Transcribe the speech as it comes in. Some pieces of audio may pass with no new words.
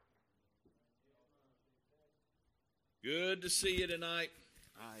Good to see you tonight.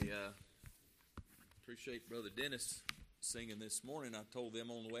 I appreciate Brother Dennis singing this morning. I told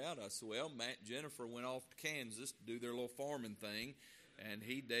them on the way out, I said, well, Matt and Jennifer went off to Kansas to do their little farming thing, and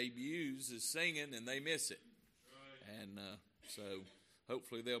he debuts as singing, and they miss it. Right. And so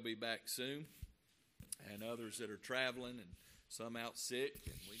hopefully they'll be back soon, and others that are traveling, and some out sick,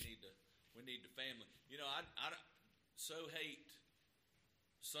 and we need the family. You know, I so hate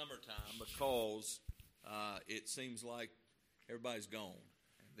summertime because it seems like everybody's gone.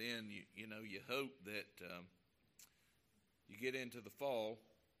 And then, you hope that you get into the fall.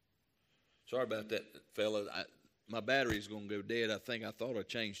 Sorry about that, fella. My battery's going to go dead. I thought I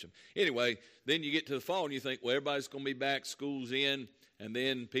changed them. Anyway, then you get to the fall and you think, well, everybody's going to be back, school's in, and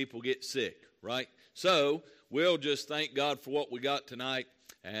then people get sick, right? So we'll just thank God for what we got tonight,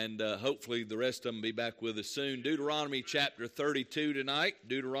 and hopefully the rest of them will be back with us soon. Deuteronomy chapter 32 tonight.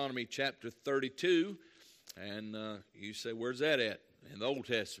 Deuteronomy chapter 32. And you say, where's that at? In the Old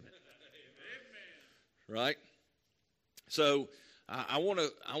Testament. Right? So I want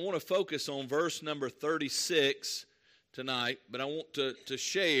to focus on verse number 36 tonight, but I want to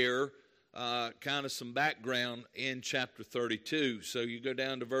share kind of some background in chapter 32. So you go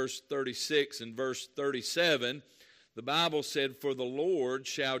down to verse 36 and verse 37. The Bible said, for the Lord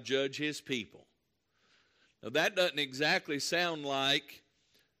shall judge his people. Now that doesn't exactly sound like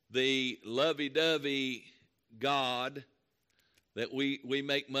the lovey-dovey God that we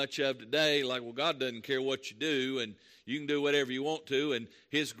make much of today. Like, well, God doesn't care what you do, and you can do whatever you want to, and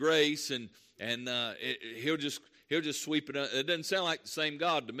his grace, and he'll just sweep it up. It doesn't sound like the same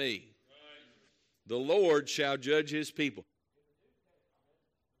God to me. Right. The Lord shall judge his people.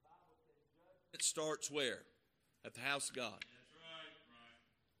 It starts where? At the house of God. That's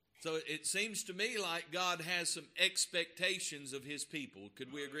right. So it seems to me like God has some expectations of his people.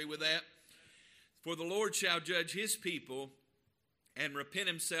 Could we agree with that? For the Lord shall judge his people and repent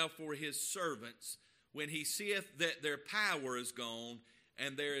himself for his servants when he seeth that their power is gone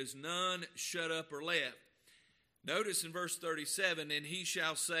and there is none shut up or left. Notice in verse 37, and he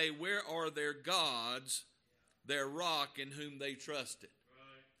shall say, where are their gods, their rock in whom they trusted?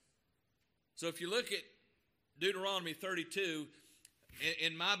 Right. So if you look at Deuteronomy 32,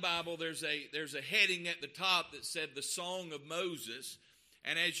 in my Bible there's a heading at the top that said the Song of Moses.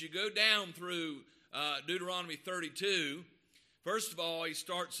 And as you go down through Deuteronomy 32, first of all, he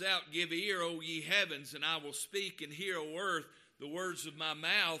starts out, give ear, O ye heavens, and I will speak, and hear, O earth, the words of my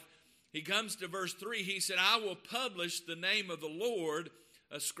mouth. He comes to verse 3, he said, I will publish the name of the Lord,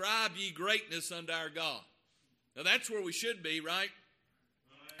 ascribe ye greatness unto our God. Now that's where we should be, right?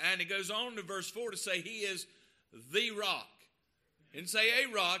 And he goes on to verse 4 to say he is the rock. He didn't say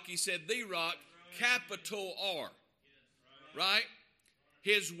a rock, he said the rock, capital R. Right?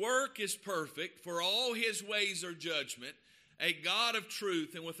 His work is perfect, for all his ways are judgment. A God of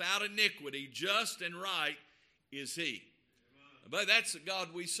truth and without iniquity, just and right is he. But that's the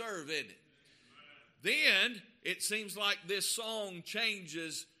God we serve, isn't it? Then it seems like this song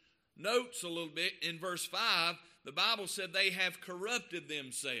changes notes a little bit. In verse 5, the Bible said they have corrupted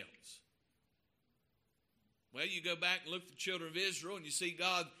themselves. Well, you go back and look at the children of Israel and you see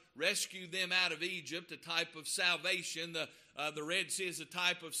God rescue them out of Egypt, a type of salvation. The Red Sea is a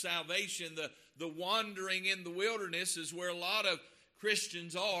type of salvation. The wandering in the wilderness is where a lot of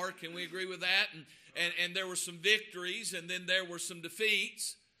Christians are. Can we agree with that? And there were some victories, and then there were some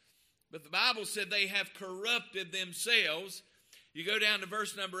defeats. But the Bible said they have corrupted themselves. You go down to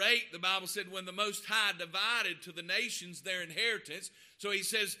verse number 8, the Bible said, when the Most High divided to the nations their inheritance. So he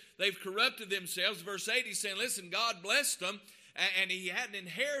says they've corrupted themselves. Verse 8, he's saying, listen, God blessed them, and he had an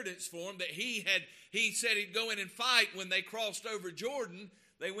inheritance for them that he said he'd go in and fight when they crossed over Jordan.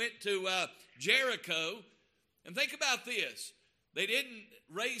 They went to Jericho. And think about this. They didn't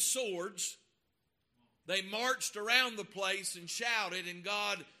raise swords. They marched around the place and shouted, and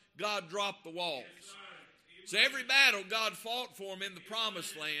God dropped the walls. So every battle God fought for them in the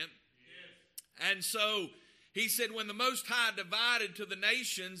promised land. And so he said, when the Most High divided to the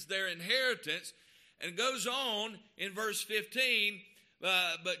nations their inheritance, and it goes on in verse 15,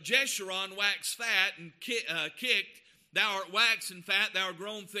 but Jeshurun waxed fat and kicked, thou art waxed and fat, thou art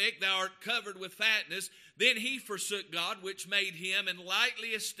grown thick, thou art covered with fatness. Then he forsook God, which made him, and lightly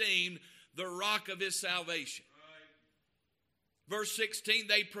esteemed the rock of his salvation. Verse 16,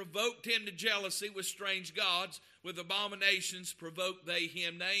 they provoked him to jealousy with strange gods. With abominations provoked they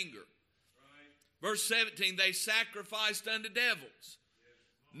him to anger. Right. Verse 17, they sacrificed unto devils,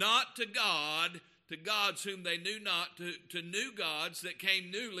 not to God, to gods whom they knew not, to new gods that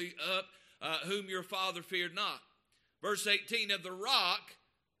came newly up, whom your father feared not. Verse 18, of the rock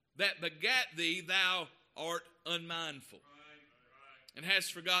that begat thee, thou art unmindful, and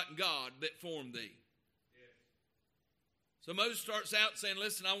hast forgotten God that formed thee. So Moses starts out saying,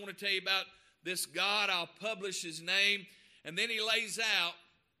 listen, I want to tell you about this God. I'll publish his name. And then he lays out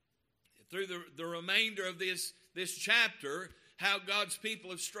through the remainder of this chapter how God's people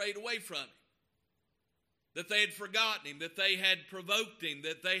have strayed away from him. That they had forgotten him, that they had provoked him,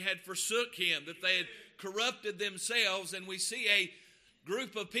 that they had forsook him, that they had corrupted themselves. And we see a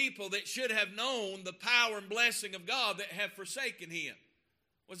group of people that should have known the power and blessing of God that have forsaken him.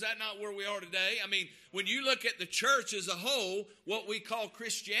 Was that not where we are today? I mean, when you look at the church as a whole, what we call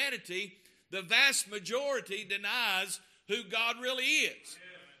Christianity, the vast majority denies who God really is.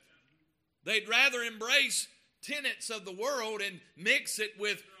 They'd rather embrace tenets of the world and mix it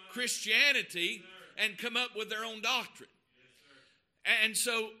with Christianity and come up with their own doctrine. And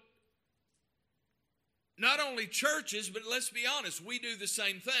so, not only churches, but let's be honest, we do the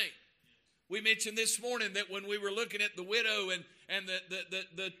same thing. We mentioned this morning that when we were looking at the widow and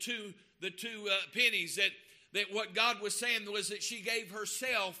the two pennies, that what God was saying was that she gave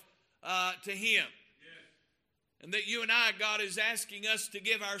herself to him. And that you and I, God is asking us to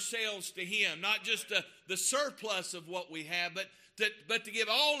give ourselves to him. Not just the surplus of what we have, but to give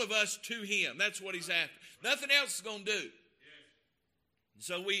all of us to him. That's what he's after. Nothing else is going to do.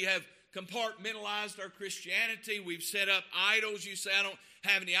 So we have compartmentalized our Christianity. We've set up idols. You say, I don't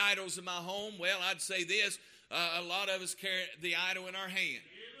have any idols in my home. Well, I'd say this. A lot of us carry the idol in our hand.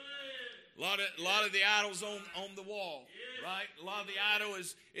 A lot of the idols on the wall. Right? A lot of the idol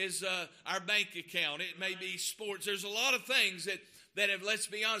is our bank account. It may be sports. There's a lot of things that have, let's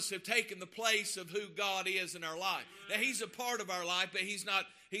be honest, have taken the place of who God is in our life. Now, he's a part of our life, but he's not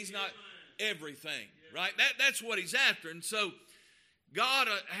everything. Right? That's what he's after. And so God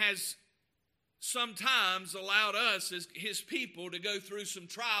has sometimes allowed us as his people to go through some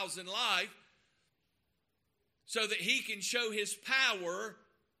trials in life so that he can show his power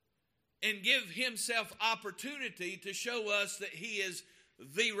and give himself opportunity to show us that he is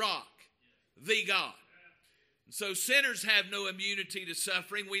the rock, the God. So sinners have no immunity to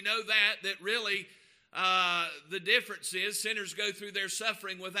suffering. We know that really the difference is sinners go through their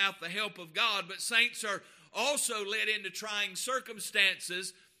suffering without the help of God, but saints are also led into trying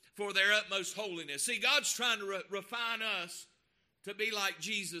circumstances for their utmost holiness. See, God's trying to refine us to be like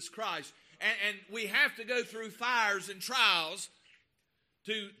Jesus Christ. And we have to go through fires and trials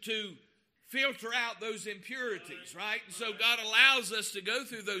to filter out those impurities, right? And so God allows us to go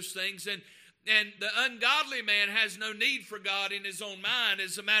through those things. And the ungodly man has no need for God in his own mind.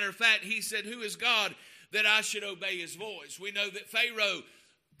 As a matter of fact, he said, who is God that I should obey his voice? We know that Pharaoh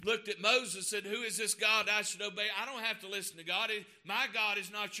looked at Moses and said, who is this God I should obey? I don't have to listen to God. My God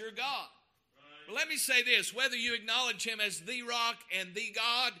is not your God. Right. But let me say this, whether you acknowledge him as the rock and the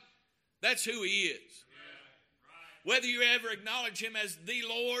God, that's who he is. Yeah. Right. Whether you ever acknowledge him as the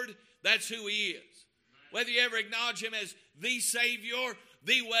Lord, that's who he is. Right. Whether you ever acknowledge him as the Savior,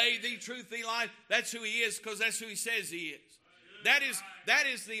 the way, the truth, the life, that's who he is, because that's who he says he is. Right. That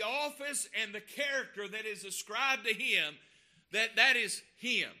is the office and the character that is ascribed to him. That is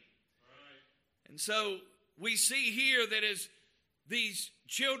him. Right. And so we see here that as these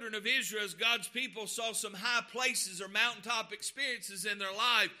children of Israel, as God's people, saw some high places or mountaintop experiences in their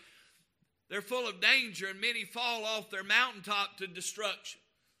life, they're full of danger, and many fall off their mountaintop to destruction.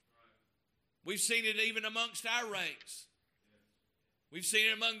 Right. We've seen it even amongst our ranks. We've seen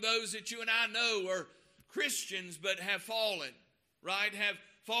it among those that you and I know are Christians but have fallen, right? Have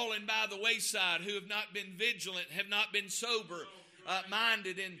fallen by the wayside, who have not been vigilant, have not been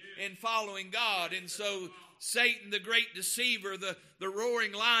sober-minded in following God. And so Satan, the great deceiver, the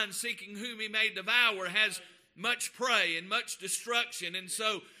roaring lion seeking whom he may devour, has much prey and much destruction. And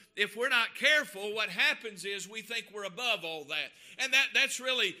so if we're not careful, what happens is we think we're above all that. And that's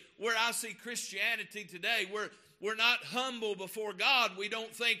really where I see Christianity today. We're not humble before God. We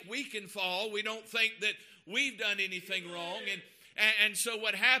don't think we can fall. We don't think that we've done anything wrong. And so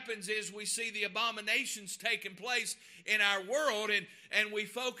what happens is we see the abominations taking place in our world, and we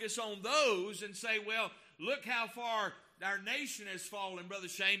focus on those and say, well, look how far our nation has fallen, Brother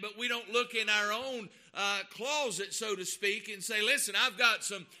Shane, but we don't look in our own closet, so to speak, and say, listen, I've got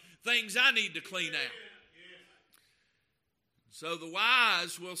some things I need to clean out. So the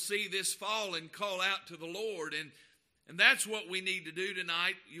wise will see this fall and call out to the Lord, and that's what we need to do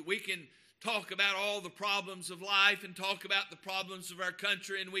tonight. We can talk about all the problems of life and talk about the problems of our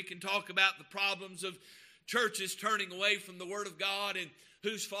country, and we can talk about the problems of churches turning away from the Word of God and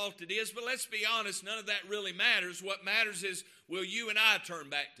whose fault it is. But let's be honest, none of that really matters. What matters is, will you and I turn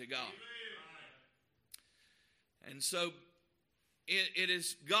back to God? And so it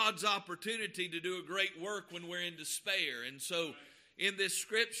is God's opportunity to do a great work when we're in despair. And so in this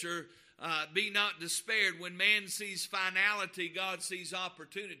scripture, be not despaired. When man sees finality, God sees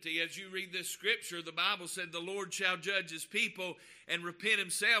opportunity. As you read this scripture, the Bible said, the Lord shall judge his people and repent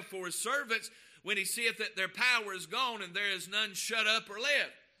himself for his servants when he seeth that their power is gone and there is none shut up or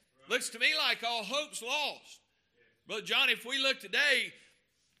left. Looks to me like all hope's lost. Brother John, if we look today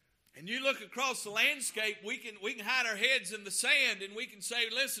and you look across the landscape, we can hide our heads in the sand and we can say,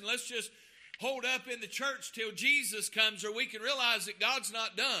 listen, let's just hold up in the church till Jesus comes, or we can realize that God's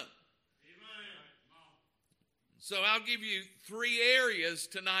not done. So I'll give you 3 areas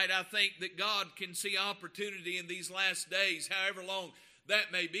tonight, I think, that God can see opportunity in these last days, however long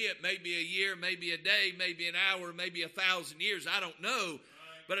that may be. It may be a year, maybe a day, maybe an hour, maybe 1,000 years. I don't know.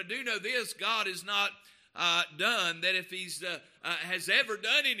 But I do know this: God is not done, that if He's has ever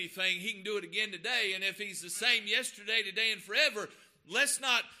done anything, He can do it again today. And if He's the same yesterday, today, and forever, let's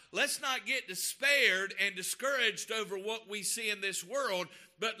not get despaired and discouraged over what we see in this world,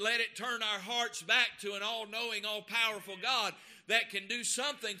 but let it turn our hearts back to an all-knowing, all-powerful God that can do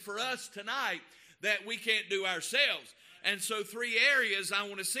something for us tonight that we can't do ourselves. And so 3 areas I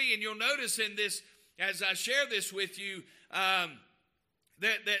want to see, and you'll notice in this, as I share this with you,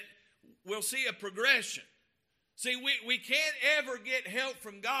 that we'll see a progression. See, we can't ever get help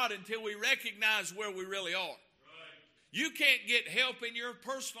from God until we recognize where we really are. You can't get help in your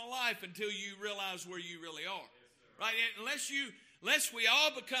personal life until you realize where you really are. Right? Unless we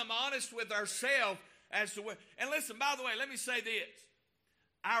all become honest with ourselves as to where. And listen, by the way, let me say this.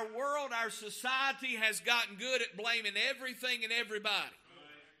 Our world, our society has gotten good at blaming everything and everybody.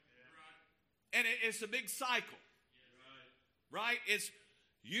 And it's a big cycle. Right? It's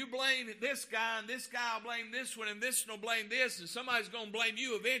you blame this guy, and this guy will blame this one, and this one will blame this, and somebody's going to blame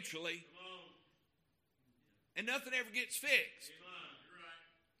you eventually. And nothing ever gets fixed.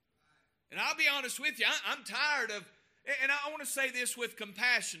 And I'll be honest with you, I'm tired of, and I want to say this with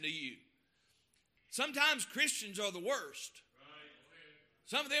compassion to you. Sometimes Christians are the worst.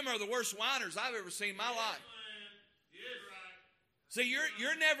 Some of them are the worst whiners I've ever seen in my life. See,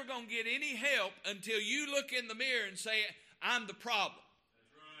 you're never going to get any help until you look in the mirror and say, I'm the problem.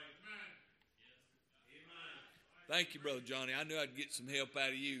 Thank you, Brother Johnny. I knew I'd get some help out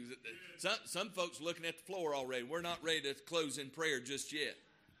of you. Some folks looking at the floor already. We're not ready to close in prayer just yet.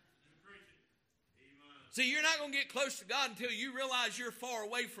 See, you're not going to get close to God until you realize you're far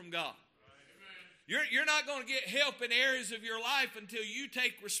away from God. You're not going to get help in areas of your life until you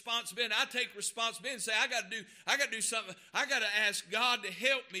take responsibility. I take responsibility and say, I got to do something. I got to ask God to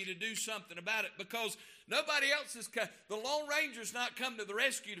help me to do something about it, because nobody else is the Lone Ranger's not come to the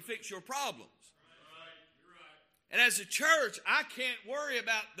rescue to fix your problems. And as a church, I can't worry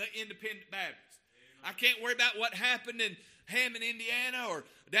about the Independent Baptist. I can't worry about what happened in Hammond, Indiana, or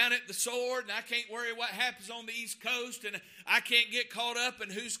down at the Sword, and I can't worry what happens on the East Coast, and I can't get caught up in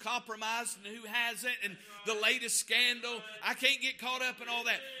who's compromised and who hasn't, and the latest scandal. I can't get caught up in all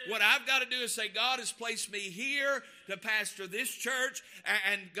that. What I've got to do is say, God has placed me here to pastor this church,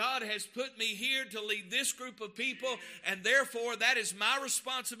 and God has put me here to lead this group of people, and therefore that is my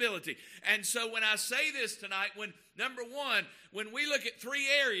responsibility. And so when I say this tonight, number one, when we look at 3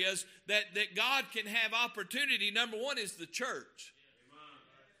 areas that God can have opportunity, number one is the church.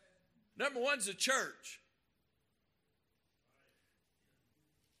 Number one is the church.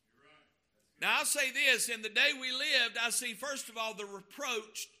 Now, I'll say this. In the day we lived, I see, first of all, the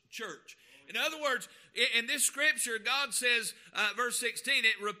reproached church. In other words, in this scripture, God says, verse 16,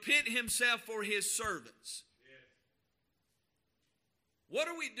 it repent himself for his servants. What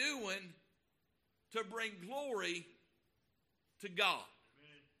are we doing to bring glory to God?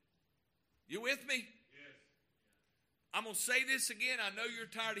 You with me? I'm going to say this again. I know you're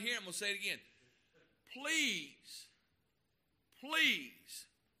tired of hearing. I'm going to say it again. Please, please,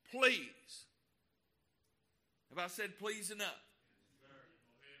 please. Have I said please enough?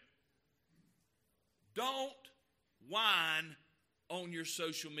 Don't whine on your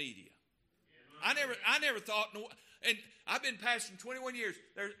social media. I never thought, and I've been pastoring 21 years.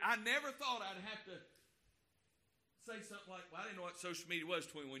 I never thought I'd have to say something like, well, I didn't know what social media was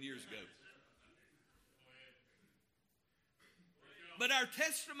 21 years ago. But our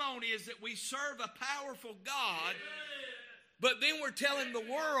testimony is that we serve a powerful God, but then we're telling the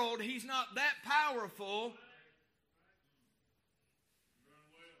world He's not that powerful.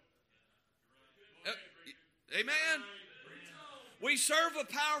 Amen? We serve a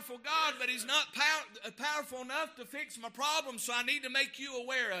powerful God, but He's not powerful enough to fix my problem, so I need to make you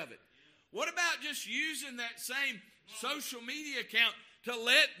aware of it. What about just using that same social media account to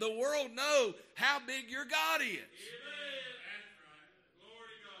let the world know how big your God is?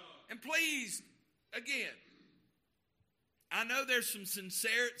 And please, again, I know there's some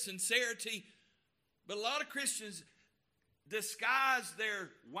sincerity, but a lot of Christians disguise their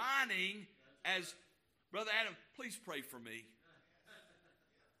whining as, Brother Adam, please pray for me.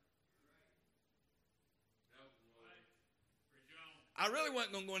 I really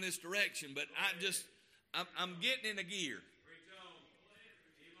wasn't going to go in this direction, but I'm getting in a gear.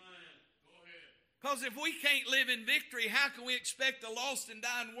 Because if we can't live in victory, how can we expect the lost and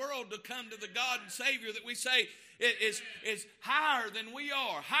dying world to come to the God and Savior that we say is higher than we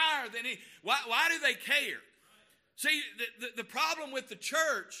are, higher than He? Why do they care? See, the problem with the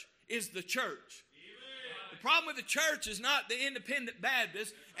church is the church. The problem with the church is not the independent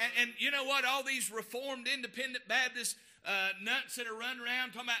Baptists. And you know what? All these Reformed independent Baptists nuts that are running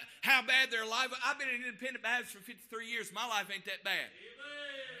around talking about how bad their life. I've been an independent Baptist for 53 years. My life ain't that bad.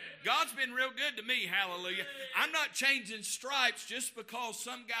 God's been real good to me, hallelujah. I'm not changing stripes just because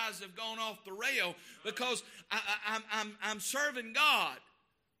some guys have gone off the rail, because I'm serving God.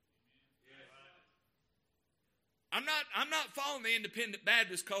 I'm not following the independent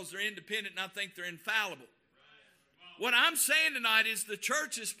Baptists because they're independent and I think they're infallible. What I'm saying tonight is the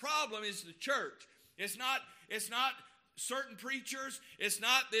church's problem is the church. It's not certain preachers. It's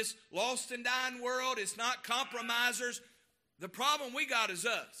not this lost and dying world. It's not compromisers. The problem we got is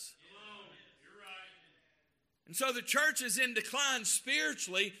us. And so the church is in decline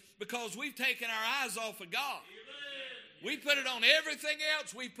spiritually because we've taken our eyes off of God. We put it on everything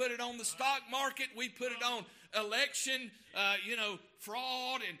else. We put it on the stock market. We put it on election,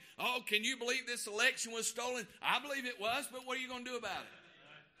 fraud. And, can you believe this election was stolen? I believe it was, but what are you going to do about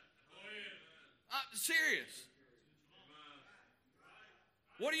it? Serious.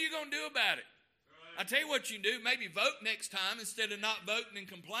 What are you going to do about it? I tell you what you can do. Maybe vote next time instead of not voting and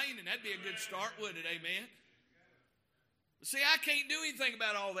complaining. That'd be a good start, wouldn't it? Amen. See, I can't do anything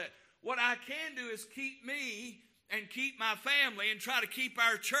about all that. What I can do is keep me and keep my family and try to keep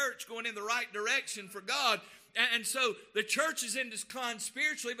our church going in the right direction for God. And so the church is in decline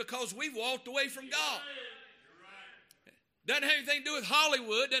spiritually because we've walked away from God. Doesn't have anything to do with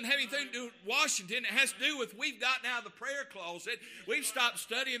Hollywood. Doesn't have anything to do with Washington. It has to do with we've gotten out of the prayer closet. We've stopped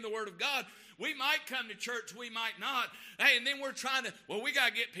studying the Word of God. We might come to church, we might not. Hey, and then we're trying to, we got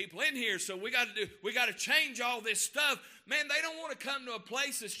to get people in here, so we got to change all this stuff. Man, they don't want to come to a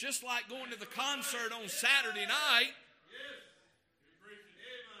place that's just like going to the concert on Saturday night.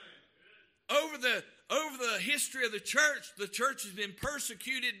 Over the history of the church has been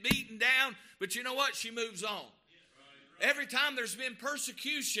persecuted, beaten down, but you know what? She moves on. Every time there's been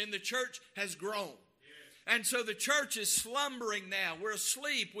persecution, the church has grown. And so the church is slumbering now. We're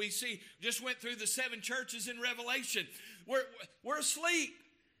asleep. We just went through the 7 churches in Revelation. We're asleep.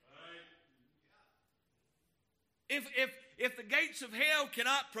 If the gates of hell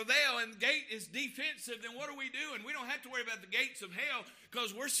cannot prevail and the gate is defensive, then what are we doing? We don't have to worry about the gates of hell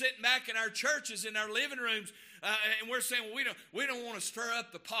because we're sitting back in our churches, in our living rooms, and we're saying, well, we don't want to stir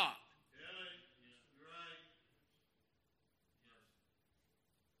up the pot.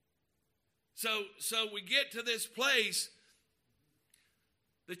 So we get to this place,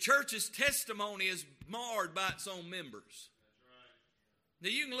 the church's testimony is marred by its own members. Now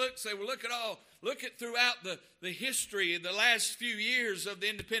you can look at throughout the history of the last few years of the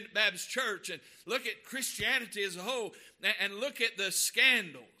Independent Baptist Church and look at Christianity as a whole and look at the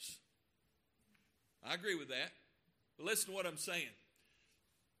scandals. I agree with that. But listen to what I'm saying.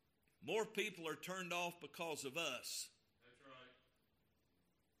 More people are turned off because of us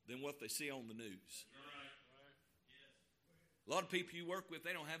than what they see on the news. A lot of people you work with,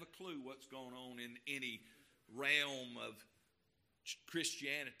 they don't have a clue what's going on in any realm of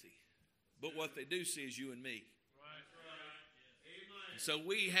Christianity. But what they do see is you and me. So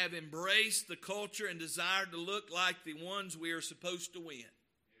we have embraced the culture and desired to look like the ones we are supposed to win.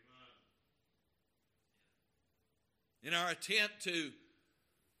 In our attempt to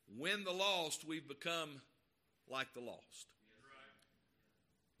win the lost, we've become like the lost.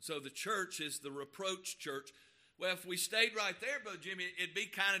 So the church is the reproach church. Well, if we stayed right there, Brother Jimmy, it'd be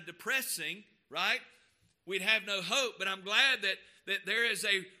kind of depressing, right? We'd have no hope. But I'm glad that there is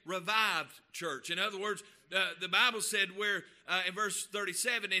a revived church. In other words, the Bible said in verse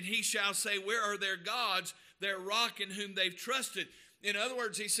 37, and he shall say, where are their gods, their rock in whom they've trusted? In other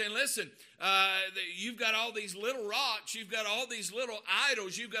words, he's saying, listen, you've got all these little rocks, you've got all these little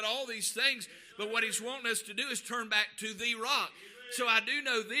idols, you've got all these things, but what he's wanting us to do is turn back to the rock. So I do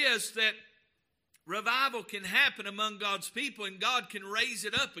know this, that revival can happen among God's people and God can raise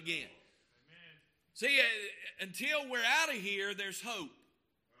it up again. Amen. See, until we're out of here, there's hope.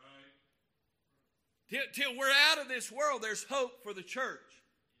 Right. Till we're out of this world, there's hope for the church.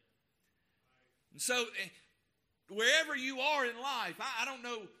 And so, wherever you are in life, I don't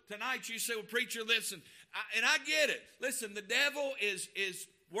know, tonight you say, well, preacher, listen, and I get it. Listen, the devil is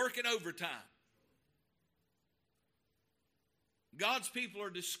working overtime. God's people are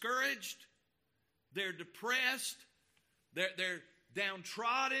discouraged. They're depressed. They're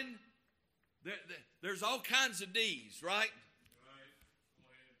downtrodden. There's all kinds of D's, right?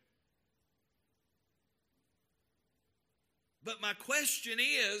 But my question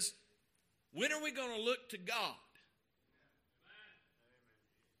is, when are we going to look to God?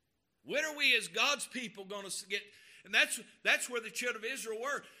 When are we as God's people going to get, and that's where the children of Israel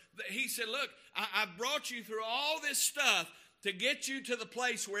were. He said, look, I brought you through all this stuff to get you to the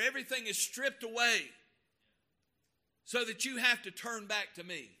place where everything is stripped away so that you have to turn back to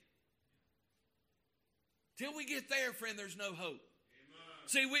me. Till we get there, friend, there's no hope. Amen.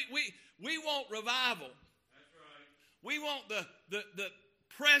 See, we want revival. That's right. We want the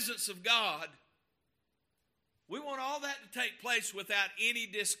presence of God. We want all that to take place without any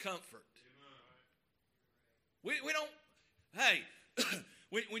discomfort. Amen. We don't, hey,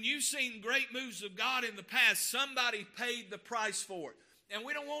 when you've seen great moves of God in the past, somebody paid the price for it. And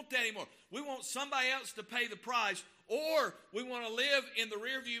we don't want that anymore. We want somebody else to pay the price, or we want to live in the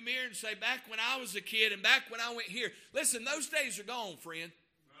rearview mirror and say, back when I was a kid and back when I went here. Listen, those days are gone, friend.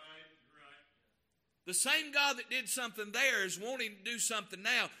 Right. The same God that did something there is wanting to do something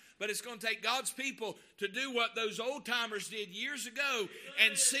now. But it's going to take God's people to do what those old timers did years ago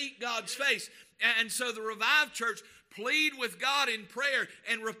and seek God's face. And so the revived church plead with God in prayer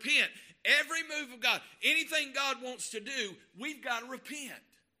and repent. Every move of God, anything God wants to do, we've got to repent.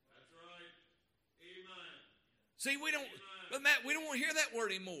 That's right. Amen. See, we don't, but Matt, we don't want to hear that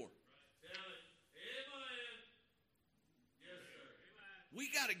word anymore. Amen. Yes, sir. We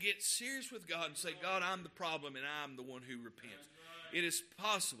got to get serious with God and say, God, I'm the problem and I'm the one who repents. It is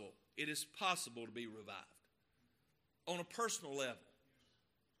possible. It is possible to be revived on a personal level.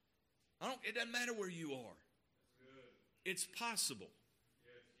 It doesn't matter where you are. It's possible.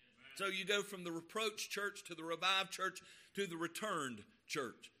 So you go from the reproach church to the revived church to the returned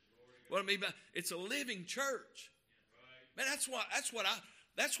church. What I mean by it's a living church. Man, that's what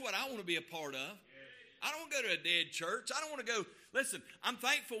I want to be a part of. I don't want to go to a dead church. I don't want to go. Listen, I'm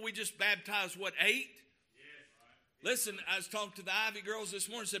thankful we just baptized 8? Listen, I was talking to the Ivy girls this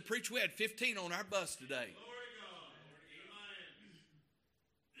morning and said, Preacher, we had 15 on our bus today.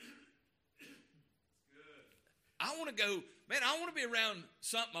 I want to go, man, I want to be around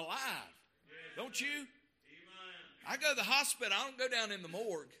something alive. Don't you? I go to the hospital. I don't go down in the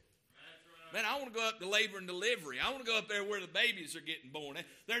morgue. Man, I want to go up to labor and delivery. I want to go up there where the babies are getting born.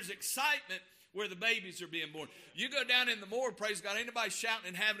 There's excitement where the babies are being born. You go down in the morgue, praise God, ain't nobody shouting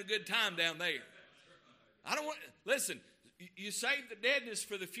and having a good time down there. I don't want, listen, you save the deadness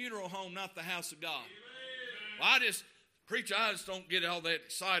for the funeral home, not the house of God. Well, I just don't get all that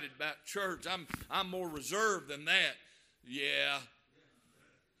excited about church. I'm more reserved than that. Yeah.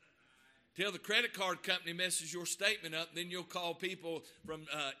 Till the credit card company messes your statement up, then you'll call people from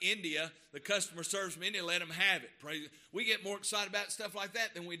India, the customer service from India, let them have it. We get more excited about stuff like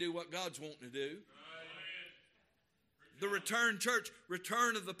that than we do what God's wanting to do. The return church,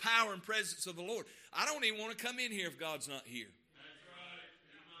 return of the power and presence of the Lord. I don't even want to come in here if God's not here.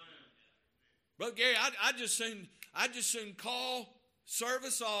 Brother Gary, I just soon call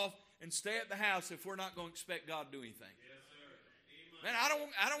service off and stay at the house if we're not going to expect God to do anything. Man, I don't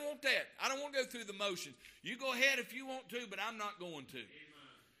want that. I don't want to go through the motions. You go ahead if you want to, but I'm not going to.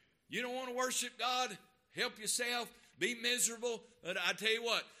 You don't want to worship God? Help yourself. Be miserable. But I tell you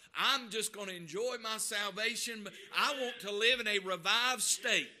what, I'm just going to enjoy my salvation. But I want to live in a revived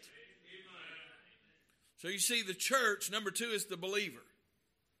state. So you see, the church, number 2, is the believer.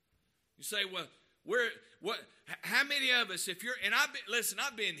 You say, well, how many of us, if you're, and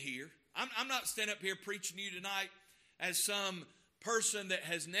I've been here. I'm not standing up here preaching to you tonight as some person that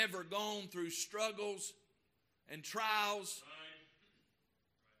has never gone through struggles and trials.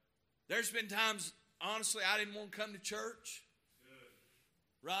 There's been times, honestly, I didn't want to come to church.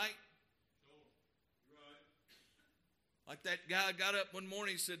 Right? Like that guy got up one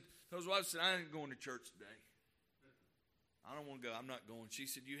morning, he said, told his wife, said, I ain't going to church today. I don't want to go. I'm not going. She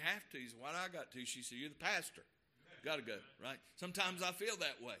said, you have to. He said, why do I got to? She said, you're the pastor. Got to go, right? Sometimes I feel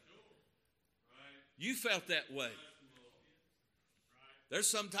that way. You felt that way. There's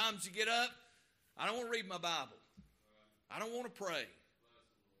sometimes you get up, I don't want to read my Bible. I don't want to pray.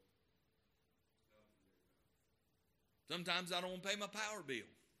 Sometimes I don't want to pay my power bill.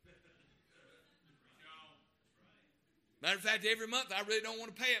 Matter of fact, every month I really don't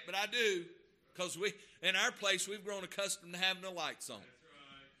want to pay it, but I do. Because in our place, we've grown accustomed to having the lights on.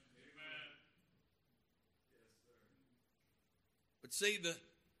 But see,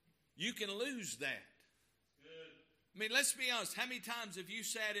 you can lose that. I mean, let's be honest. How many times have you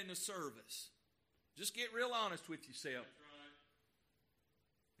sat in a service? Just get real honest with yourself.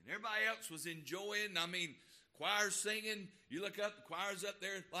 And everybody else was enjoying. I mean, choir's singing. You look up, the choir's up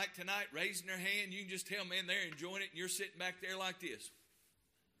there like tonight, raising their hand. You can just tell, man, they're enjoying it, and you're sitting back there like this.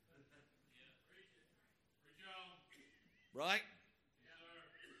 Right?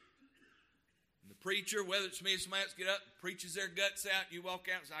 And the preacher, whether it's me or somebody else, get up, preaches their guts out, and you walk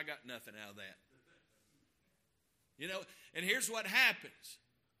out and say, I got nothing out of that. You know, and here's what happens.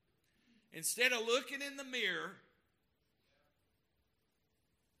 Instead of looking in the mirror,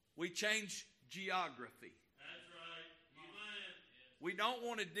 we change geography. That's right. Amen. We don't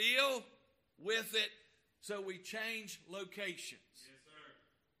want to deal with it, so we change locations. Yes, sir.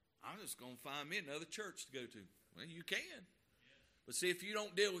 I'm just going to find me another church to go to. Well, you can. But see, if you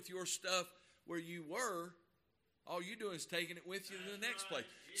don't deal with your stuff where you were, all you're doing is taking it with you to the next place.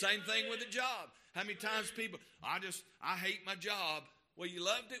 Same thing with a job. How many times people, I hate my job. Well, you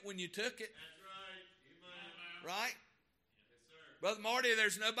loved it when you took it. That's right. Amen. Right? Yes, sir. Brother Marty,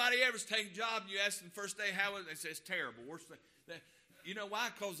 there's nobody ever's taken a job. You ask them the first day how was it? They say it's terrible. Worst thing. You know why?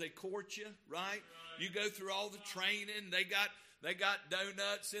 Because they court you, right? You go through all the training. They got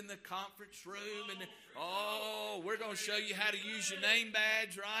donuts in the conference room, and we're going to show you how to use your name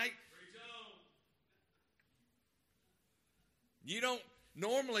badge, right? You don't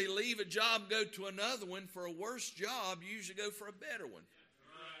normally leave a job and go to another one for a worse job. You usually go for a better one.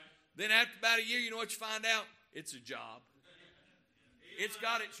 Then after about a year, you know what you find out? It's a job. It's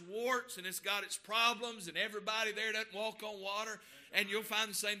got its warts and it's got its problems, and everybody there doesn't walk on water. And you'll find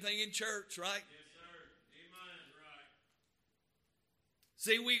the same thing in church, right? Yes, sir. Amen. Right.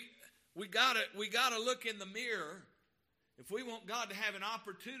 See, we gotta look in the mirror. If we want God to have an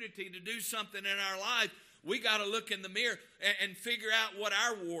opportunity to do something in our life, we got to look in the mirror and figure out what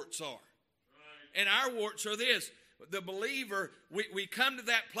our warts are. Right. And our warts are this. The believer, we come to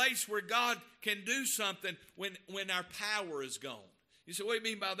that place where God can do something when our power is gone. You say, what do you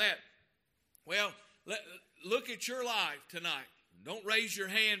mean by that? Well, look at your life tonight. Don't raise your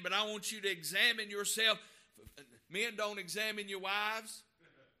hand, but I want you to examine yourself. Men, don't examine your wives.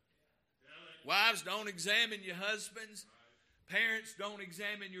 Wives, don't examine your husbands. Parents, don't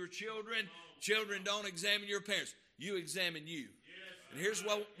examine your children. Children, don't examine your parents. You examine you. And here's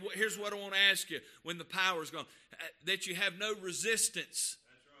what I want to ask you when the power is gone. That you have no resistance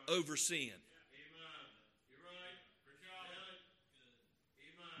over sin.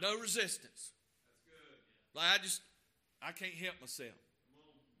 No resistance. Like I can't help myself.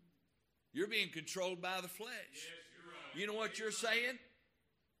 You're being controlled by the flesh. You know what you're saying?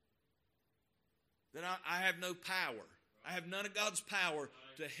 That I have no power. I have none of God's power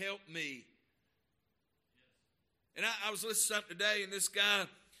to help me. And I was listening to something today, and this guy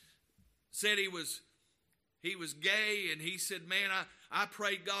said he was gay, and he said, man, I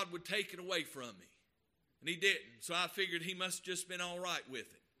prayed God would take it away from me. And he didn't. So I figured he must have just been all right with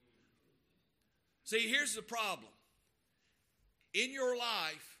it. See, here's the problem. In your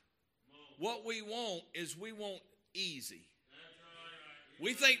life, what we want is we want easy.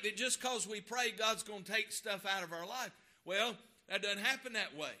 We think that just because we pray, God's going to take stuff out of our life. Well, that doesn't happen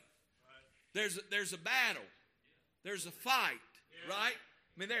that way. There's a battle. There's a fight, right?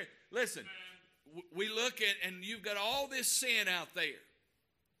 I mean, listen, we look at, and you've got all this sin out there.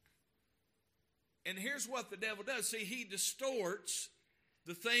 And here's what the devil does. See, he distorts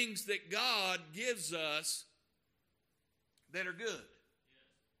the things that God gives us that are good,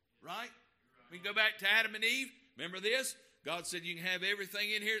 right? We can go back to Adam and Eve. Remember this? God said you can have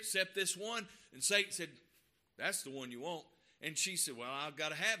everything in here except this one. And Satan said, that's the one you want. And she said, well, I've got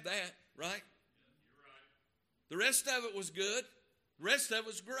to have that, right? The rest of it was good. The rest of it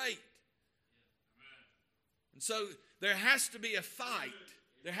was great. And so there has to be a fight.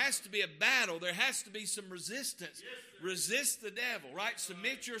 There has to be a battle. There has to be some resistance. Resist the devil, right?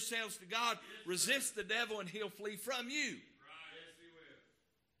 Submit yourselves to God. Resist the devil and he'll flee from you.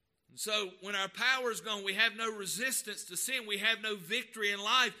 And so when our power is gone, we have no resistance to sin. We have no victory in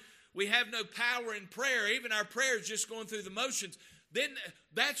life. We have no power in prayer. Even our prayer is just going through the motions. Then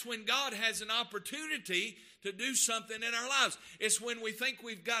that's when God has an opportunity to do something in our lives. It's when we think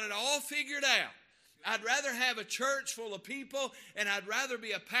we've got it all figured out. I'd rather have a church full of people, and I'd rather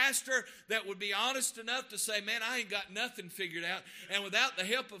be a pastor that would be honest enough to say, man, I ain't got nothing figured out. And without the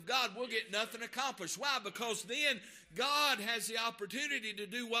help of God, we'll get nothing accomplished. Why? Because then God has the opportunity to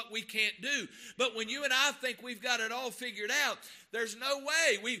do what we can't do. But when you and I think we've got it all figured out, there's no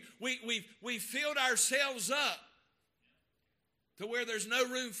way. We've filled ourselves up to where there's no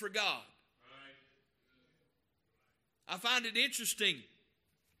room for God. I find it interesting.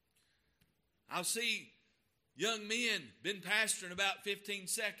 I'll see young men been pastoring about 15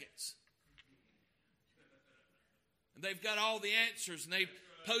 seconds. And they've got all the answers, and they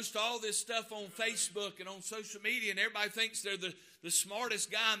post all this stuff on Facebook and on social media, and everybody thinks they're the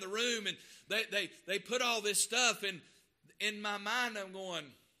smartest guy in the room, and they put all this stuff, and in my mind I'm going,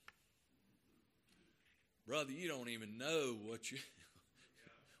 brother, you don't even know what you're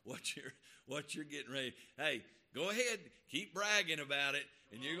getting ready. Hey, go ahead, keep bragging about it,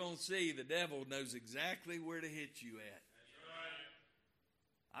 and you're going to see the devil knows exactly where to hit you at. That's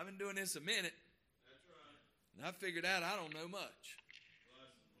right. I've been doing this a minute, That's right. and I figured out I don't know much.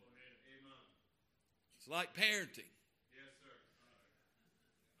 Bless him. Go ahead. Amen. It's like parenting. Yes, sir.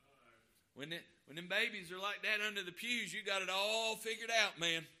 When them babies are like that under the pews, you got it all figured out,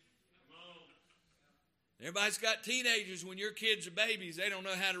 man. Come on. Everybody's got teenagers. When your kids are babies, they don't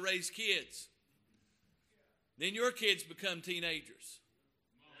know how to raise kids. Then your kids become teenagers.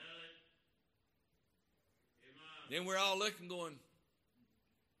 Then we're all looking going,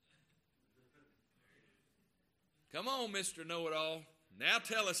 come on, Mr. Know-It-All. Now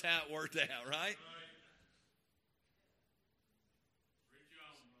tell us how it worked out, right?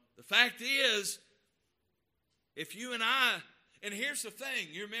 The fact is, if you and I, and here's the thing,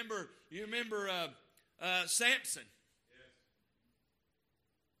 you remember Samson.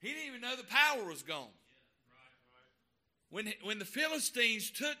 He didn't even know the power was gone. When the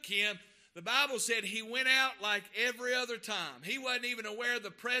Philistines took him, the Bible said he went out like every other time. He wasn't even aware of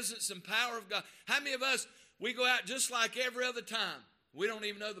the presence and power of God. How many of us, we go out just like every other time? We don't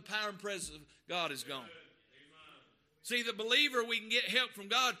even know the power and presence of God is gone. See, the believer, we can get help from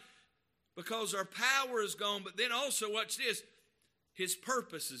God because our power is gone. But then also, watch this, his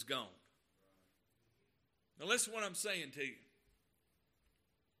purpose is gone. Now listen to what I'm saying to you.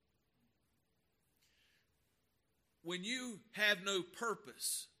 When you have no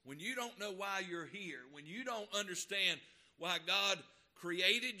purpose, when you don't know why you're here, when you don't understand why God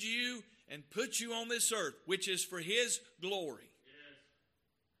created you and put you on this earth, which is for His glory,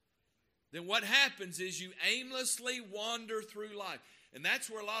 then what happens is you aimlessly wander through life. And that's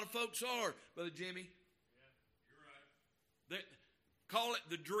where a lot of folks are, Brother Jimmy. They call it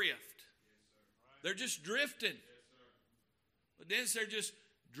the drift. They're just drifting. But then they're just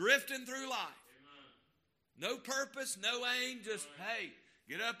drifting through life. No purpose, no aim, just, hey,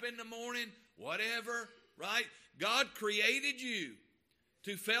 get up in the morning, whatever, right? God created you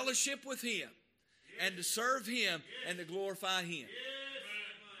to fellowship with Him and to serve Him and to glorify Him.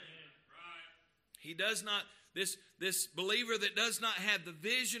 He does not, this believer that does not have the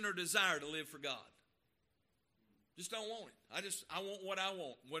vision or desire to live for God, just don't want it. I want what I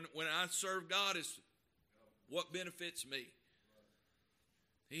want. When I serve God, is what benefits me.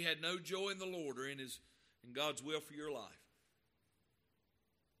 He had no joy in the Lord or in God's will for your life.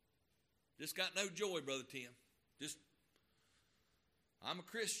 Just got no joy, Brother Tim. I'm a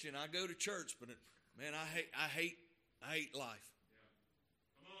Christian. I go to church, but man, I hate life.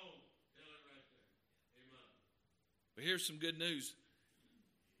 Come on. Tell it right there. Amen. But here's some good news.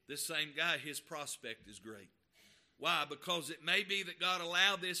 This same guy, his prospect is great. Why? Because it may be that God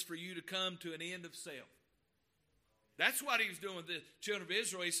allowed this for you to come to an end of self. That's what He was doing with the children of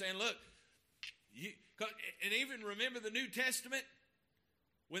Israel. He's saying, look, and even remember the New Testament,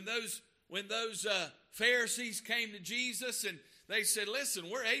 when those Pharisees came to Jesus and they said, listen,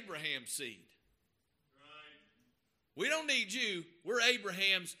 we're Abraham's seed. Right. We don't need you. We're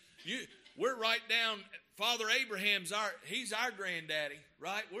Abraham's. We're right down. Father Abraham's he's our granddaddy,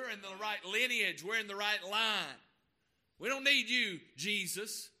 right? We're in the right lineage. We're in the right line. We don't need you,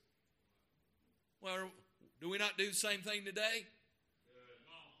 Jesus. Well, do we not do the same thing today?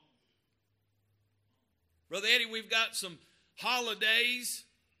 Brother Eddie, we've got some holidays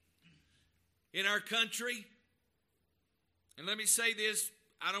in our country. And let me say this,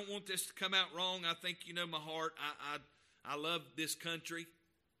 I don't want this to come out wrong. I think you know my heart. I love this country.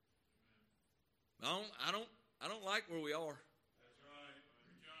 I don't like where we are. That's right.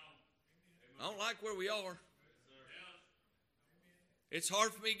 I don't like where we are. It's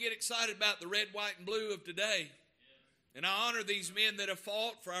hard for me to get excited about the red, white, and blue of today. And I honor these men that have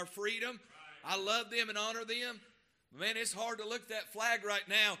fought for our freedom. I love them and honor them. Man, it's hard to look at that flag right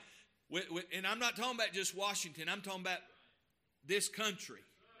now. And I'm not talking about just Washington. I'm talking about this country.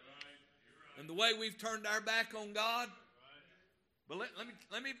 And the way we've turned our back on God. But let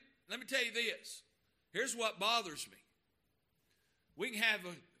me tell you this. Here's what bothers me. We can have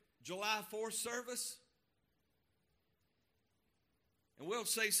a July 4th service. And we'll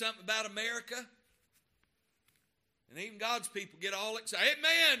say something about America. And even God's people get all excited.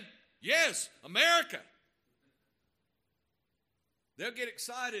 Amen. Yes, America. They'll get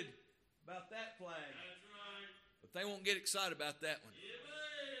excited about that flag, That's right. but they won't get excited about that one.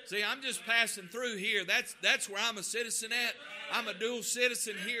 Amen. See, I'm just passing through here. That's where I'm a citizen at. I'm a dual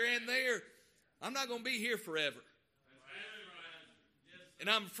citizen here and there. I'm not going to be here forever. And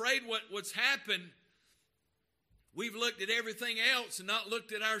I'm afraid what's happened, we've looked at everything else and not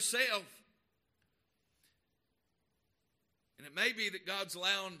looked at ourselves. And it may be that God's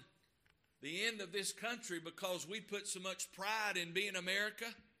allowing the end of this country because we put so much pride in being America.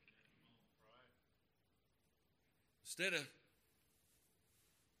 Instead of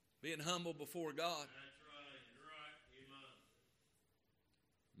being humble before God. That's right. You're right.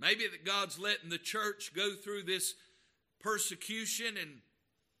 Amen. Maybe that God's letting the church go through this persecution and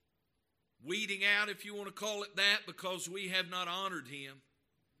weeding out, if you want to call it that, because we have not honored Him.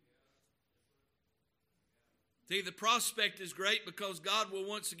 See, the prospect is great because God will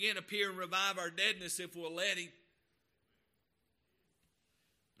once again appear and revive our deadness if we'll let Him.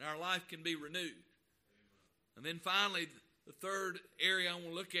 And our life can be renewed. And then finally, the third area I want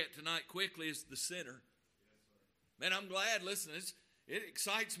to look at tonight quickly is the sinner. Man, I'm glad, listen, it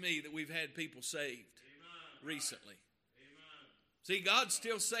excites me that we've had people saved recently. See, God's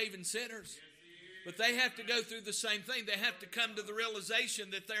still saving sinners. But they have to go through the same thing. They have to come to the realization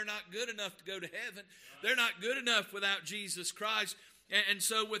that they're not good enough to go to heaven. They're not good enough without Jesus Christ. And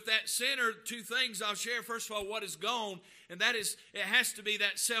so with that sinner, two things I'll share. First of all, what is gone. And that is, it has to be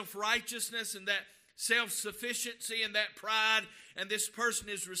that self-righteousness and that self-sufficiency and that pride. And this person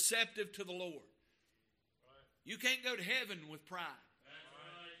is receptive to the Lord. You can't go to heaven with pride.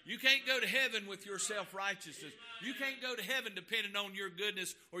 You can't go to heaven with your self-righteousness. You can't go to heaven depending on your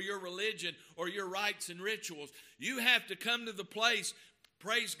goodness or your religion or your rites and rituals. You have to come to the place,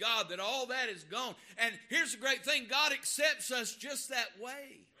 praise God, that all that is gone. And here's the great thing. God accepts us just that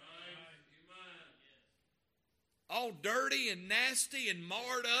way. All dirty and nasty and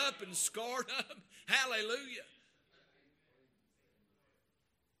marred up and scarred up. Hallelujah.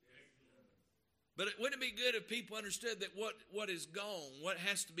 But wouldn't it be good if people understood that what is gone, what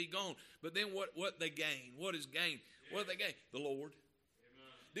has to be gone, but then what they gain? What is gain? What do they gain? The Lord.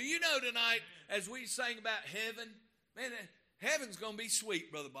 Amen. Do you know tonight, as we sang about heaven, man, heaven's going to be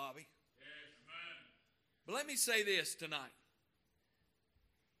sweet, Brother Bobby. Yes, amen. But let me say this tonight.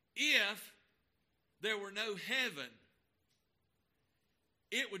 If there were no heaven,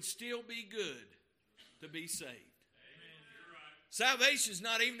 it would still be good to be saved. Salvation is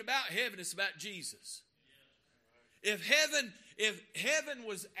not even about heaven, it's about Jesus. If heaven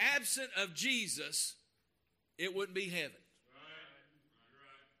was absent of Jesus, it wouldn't be heaven.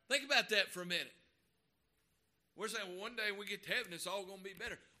 Think about that for a minute. We're saying, well, one day when we get to heaven, it's all going to be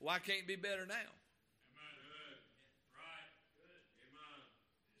better. Why can't it be better now?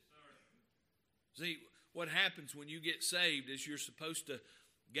 See, what happens when you get saved is you're supposed to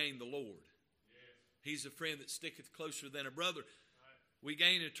gain the Lord. He's a friend that sticketh closer than a brother. We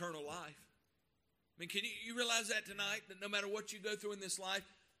gain eternal life. I mean, can you realize that tonight? That no matter what you go through in this life,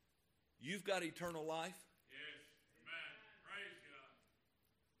 you've got eternal life. Yes. Amen. Praise God.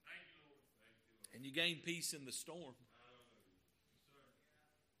 Thank you, Lord. Thank you, Lord. And you gain peace in the storm.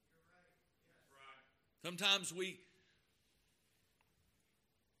 Sometimes we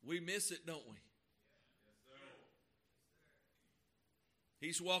miss it, don't we?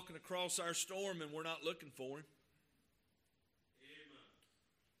 He's walking across our storm and we're not looking for Him.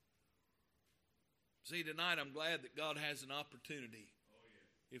 See, tonight I'm glad that God has an opportunity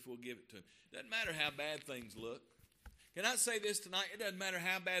if we'll give it to Him. Doesn't matter how bad things look. Can I say this tonight? It doesn't matter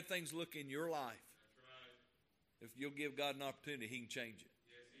how bad things look in your life. If you'll give God an opportunity, He can change it.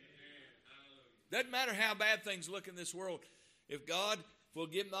 Doesn't matter how bad things look in this world. If we'll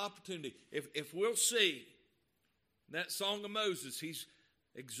give Him the opportunity. If we'll see that song of Moses, he's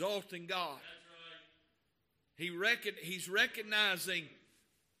exalting God. He's recognizing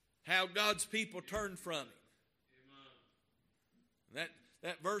how God's people turned from Him.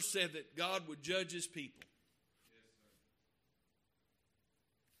 That verse said that God would judge His people.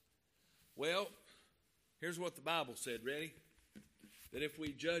 Well, here's what the Bible said. Ready? That if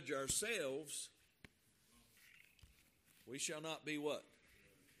we judge ourselves, we shall not be what?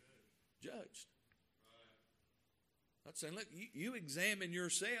 Judged. I'm saying, look, you examine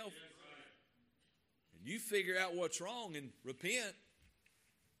yourself and you figure out what's wrong and repent.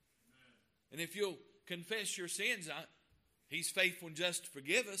 And if you'll confess your sins, He's faithful and just to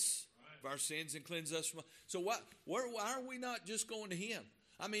forgive us of our sins and cleanse us from. So why are we not just going to Him?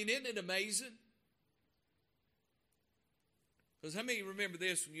 I mean, isn't it amazing? Because how many remember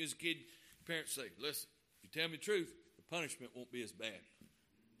this when you was a kid? Your parents say, listen, if you tell me the truth, the punishment won't be as bad.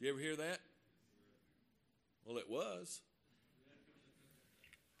 You ever hear that? Well, it was.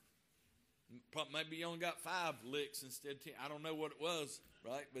 Maybe you only got 5 licks instead of 10. I don't know what it was,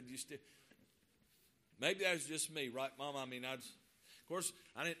 right? But you still. Maybe that was just me, right, Mom? I mean, of course,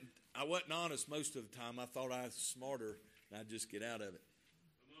 I wasn't honest most of the time. I thought I was smarter, and I'd just get out of it.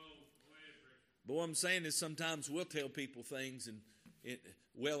 But what I'm saying is sometimes we'll tell people things and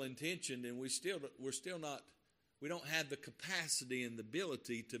well-intentioned, and we're still not. We don't have the capacity and the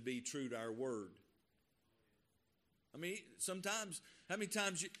ability to be true to our word. I mean, sometimes, how many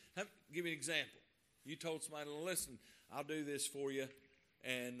times give me an example. You told somebody, listen, I'll do this for you,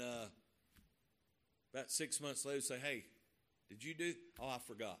 and about 6 months later say, hey, did you do? Oh, I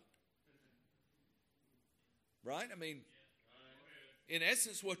forgot. Right? I mean, in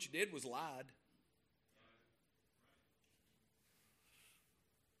essence, what you did was lied.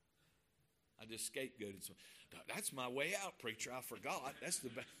 I just scapegoated some. That's my way out, preacher. I forgot.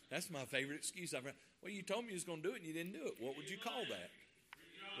 That's my favorite excuse. Well, you told me you was going to do it, and you didn't do it. What would you call that?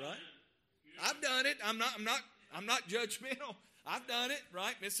 Right? I've done it. I'm not judgmental. I've done it.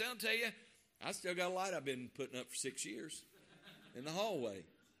 Right? Miss I'll tell you, I still got a light I've been putting up for 6 years in the hallway.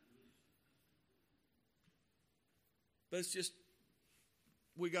 But it's just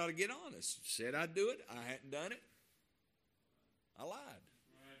we got to get honest. Said I'd do it. I hadn't done it. I lied.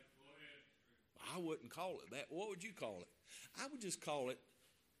 I wouldn't call it that. What would you call it? I would just call it,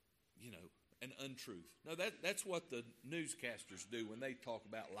 an untruth. No, that's what the newscasters do when they talk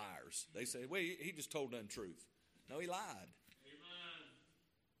about liars. They say, well, he just told untruth. No, he lied. Amen.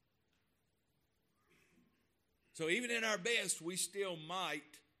 So even in our best, we still might,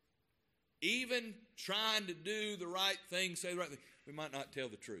 even trying to do the right thing, say the right thing, we might not tell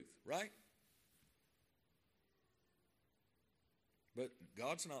the truth, right? But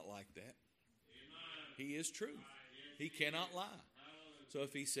God's not like that. He is truth. He cannot lie. So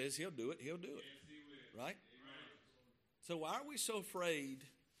if he says he'll do it, he'll do it. Right? So why are we so afraid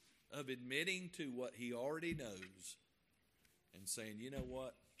of admitting to what he already knows and saying, you know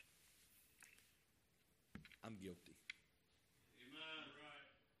what? I'm guilty.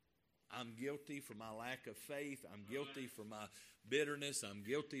 I'm guilty for my lack of faith. I'm guilty for my bitterness. I'm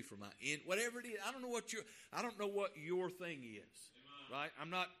guilty for my whatever it is. I don't know what your thing is. Right?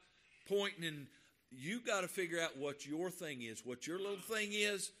 I'm not pointing in. You got to figure out what your thing is, what your little thing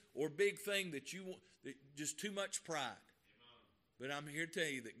is, or big thing that you want, just too much pride. But I'm here to tell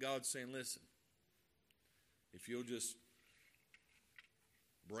you that God's saying, listen, if you'll just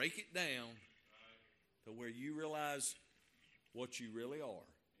break it down to where you realize what you really are,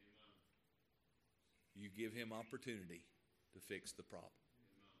 you give him opportunity to fix the problem.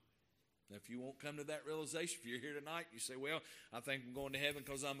 Now, if you won't come to that realization, if you're here tonight, you say, well, I think I'm going to heaven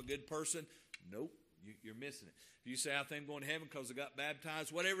because I'm a good person. Nope, you're missing it. If you say, I think I'm going to heaven because I got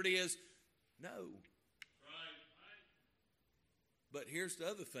baptized, whatever it is, no. Right. But here's the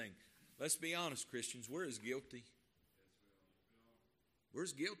other thing. Let's be honest, Christians, we're as guilty. We're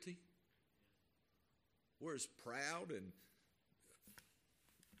as guilty. We're as proud. And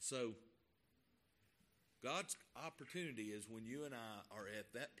so God's opportunity is when you and I are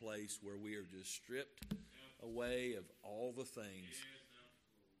at that place where we are just stripped away of all the things.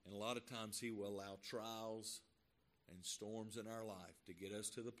 And a lot of times he will allow trials and storms in our life to get us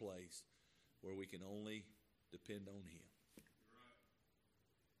to the place where we can only depend on him.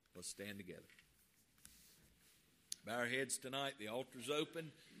 Let's stand together. Bow our heads tonight. The altar's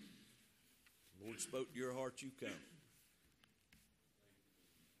open. The Lord spoke to your heart. You come.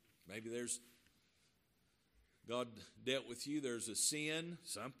 Maybe God dealt with you. There's a sin,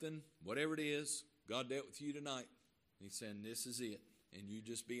 something, whatever it is. God dealt with you tonight. He's saying, this is it. And you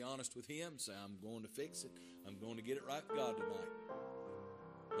just be honest with him. Say, I'm going to fix it. I'm going to get it right with God tonight.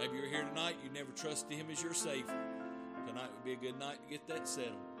 Maybe you're here tonight. You never trusted him as your Savior. Tonight would be a good night to get that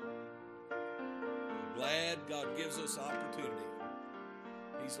settled. I'm glad God gives us opportunity.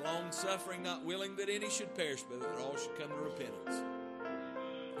 He's long-suffering, not willing that any should perish, but that all should come to repentance.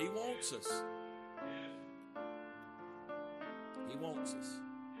 He wants us. He wants us.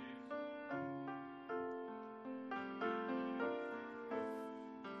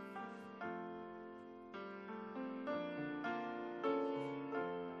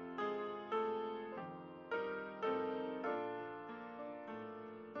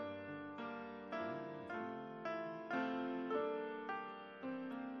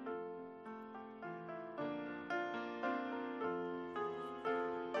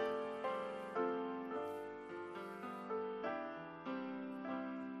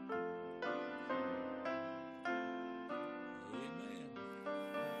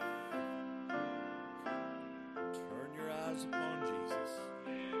 Upon Jesus.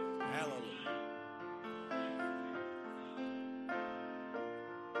 Hallelujah.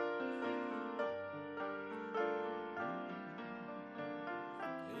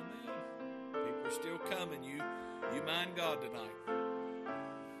 still coming. You mind God tonight.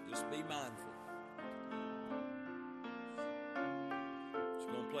 Just be mindful. Just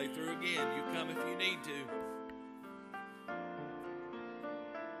going to play through again. You come if you need to.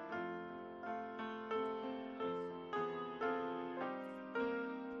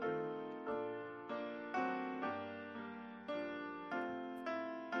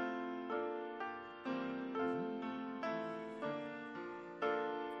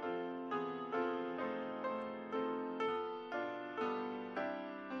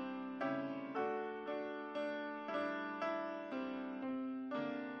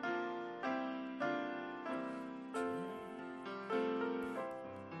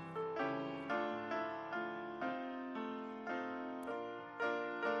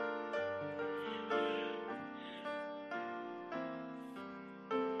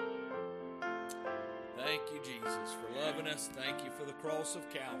 Thank you, Jesus, for loving us. Thank you for the cross of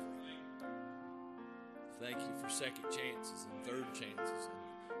Calvary. Thank you for second chances and third chances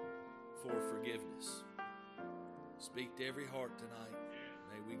and for forgiveness. Speak to every heart tonight.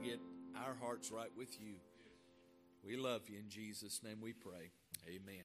 May we get our hearts right with you. We love you. In Jesus' name we pray. Amen.